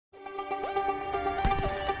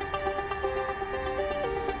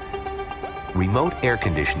Remote air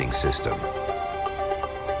conditioning system.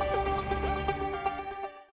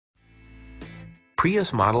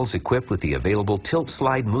 Prius models equipped with the available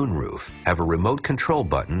tilt-slide moonroof have a remote control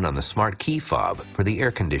button on the smart key fob for the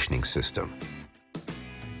air conditioning system.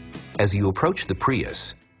 As you approach the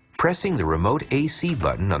Prius, pressing the remote AC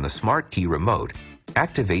button on the smart key remote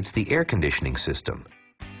activates the air conditioning system.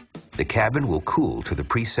 The cabin will cool to the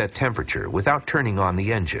preset temperature without turning on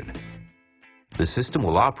the engine. The system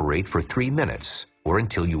will operate for 3 minutes or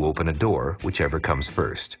until you open a door, whichever comes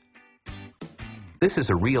first. This is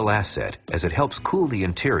a real asset as it helps cool the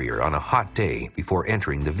interior on a hot day before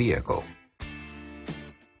entering the vehicle.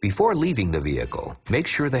 Before leaving the vehicle, make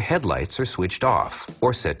sure the headlights are switched off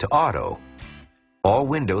or set to auto. All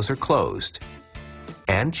windows are closed.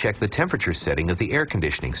 And check the temperature setting of the air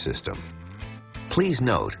conditioning system. Please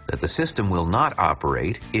note that the system will not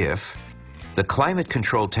operate if the climate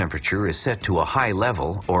control temperature is set to a high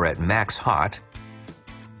level or at max hot,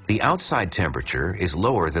 the outside temperature is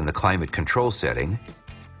lower than the climate control setting,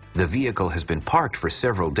 the vehicle has been parked for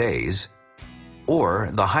several days, or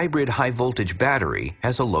the hybrid high-voltage battery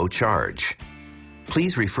has a low charge.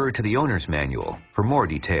 Please refer to the owner's manual for more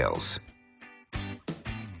details.